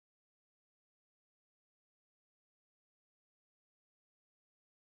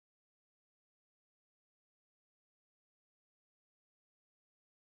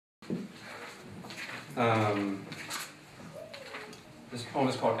This poem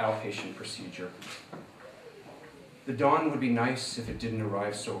is called Outpatient Procedure. The dawn would be nice if it didn't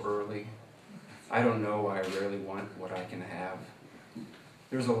arrive so early. I don't know why I rarely want what I can have.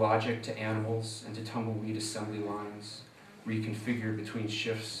 There's a logic to animals and to tumbleweed assembly lines, reconfigured between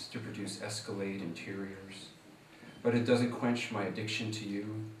shifts to produce Escalade interiors. But it doesn't quench my addiction to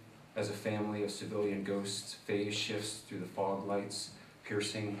you, as a family of civilian ghosts phase shifts through the fog lights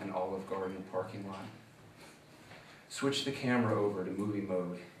piercing an Olive Garden parking lot. Switch the camera over to movie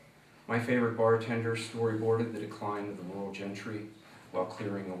mode. My favorite bartender storyboarded the decline of the rural gentry while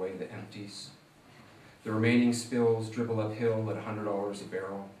clearing away the empties. The remaining spills dribble uphill at $100 a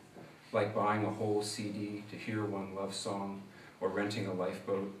barrel, like buying a whole CD to hear one love song or renting a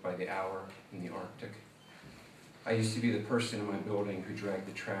lifeboat by the hour in the Arctic. I used to be the person in my building who dragged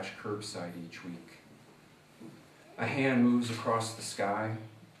the trash curbside each week. A hand moves across the sky.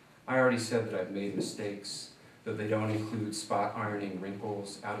 I already said that I've made mistakes, though they don't include spot ironing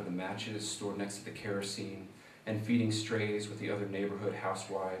wrinkles out of the matches stored next to the kerosene and feeding strays with the other neighborhood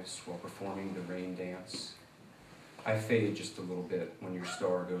housewives while performing the rain dance. I fade just a little bit when your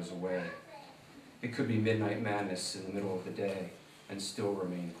star goes away. It could be midnight madness in the middle of the day and still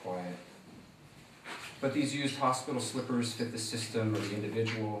remain quiet. But these used hospital slippers fit the system or the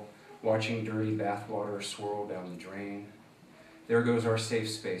individual, watching dirty bathwater swirl down the drain. There goes our safe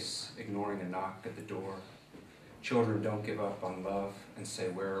space, ignoring a knock at the door. Children don't give up on love and say,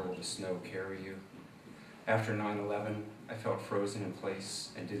 where will the snow carry you? After 9/11, I felt frozen in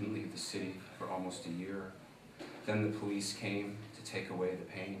place and didn't leave the city for almost a year. Then the police came to take away the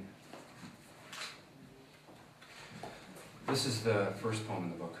pain. This is the first poem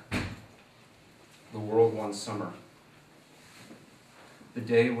in the book. The world one summer. The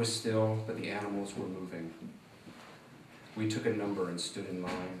day was still, but the animals were moving. We took a number and stood in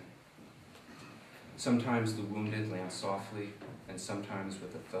line. Sometimes the wounded land softly, and sometimes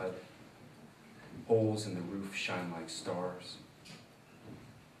with a thud. Holes in the roof shine like stars.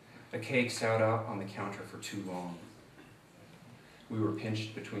 A cake sat out on the counter for too long. We were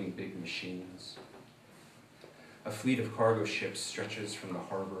pinched between big machines. A fleet of cargo ships stretches from the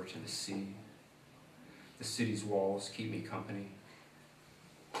harbor to the sea. The city's walls keep me company.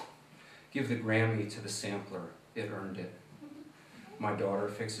 Give the Grammy to the sampler, it earned it. My daughter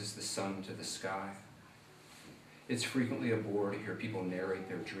fixes the sun to the sky. It's frequently a bore to hear people narrate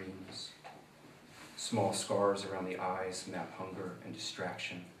their dreams. Small scars around the eyes map hunger and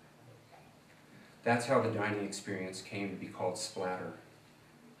distraction. That's how the dining experience came to be called splatter.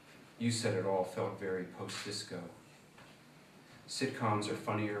 You said it all felt very post-disco. Sitcoms are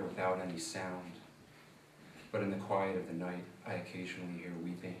funnier without any sound, but in the quiet of the night, I occasionally hear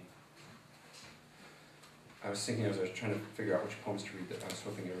weeping. I was thinking, as I was trying to figure out which poems to read, that I was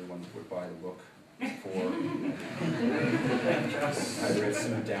hoping everyone would buy the book before I read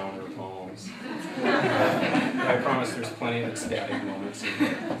some downer poems. I promise there's plenty of ecstatic moments in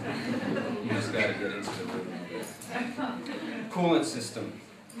here. You just got to get into the rhythm of it. Coolant system.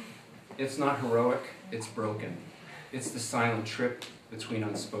 It's not heroic, it's broken. It's the silent trip between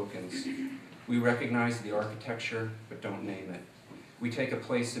unspokens. We recognize the architecture, but don't name it. We take a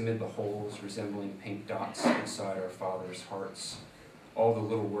place amid the holes resembling pink dots inside our Father's hearts. All the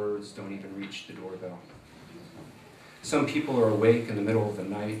little words don't even reach the doorbell. Some people are awake in the middle of the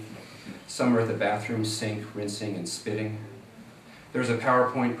night. Some are at the bathroom sink, rinsing and spitting. There's a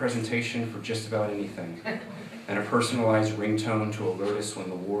PowerPoint presentation for just about anything, and a personalized ringtone to alert us when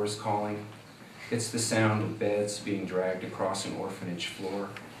the war is calling. It's the sound of beds being dragged across an orphanage floor.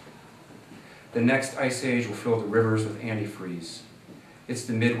 The next ice age will fill the rivers with antifreeze. It's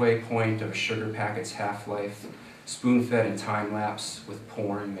the midway point of a sugar packet's half-life, spoon-fed in time-lapse with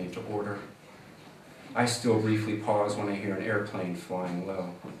porn made to order. I still briefly pause when I hear an airplane flying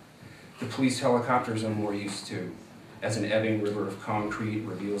low. The police helicopters I'm more used to, as an ebbing river of concrete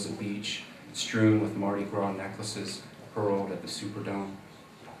reveals a beach strewn with Mardi Gras necklaces hurled at the Superdome.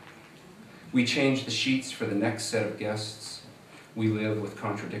 We change the sheets for the next set of guests. We live with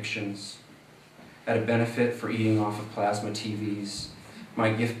contradictions. At a benefit for eating off of plasma TVs, my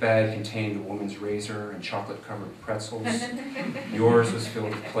gift bag contained a woman's razor and chocolate-covered pretzels. Yours was filled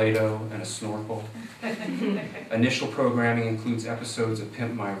with Play-Doh and a snorkel. Initial programming includes episodes of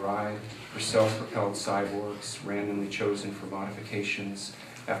Pimp My Ride for self-propelled cyborgs randomly chosen for modifications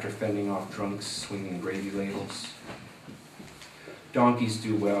after fending off drunks swinging gravy ladles. Donkeys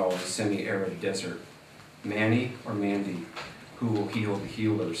do well in a semi-arid desert. Manny or Mandy, who will heal the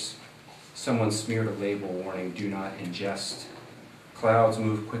healers? Someone smeared a label warning, do not ingest. Clouds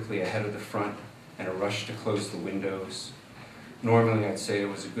move quickly ahead of the front and a rush to close the windows. Normally I'd say it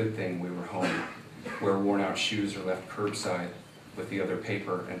was a good thing we were home. where worn-out shoes are left curbside with the other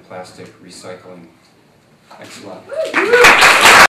paper and plastic recycling. Thanks a lot.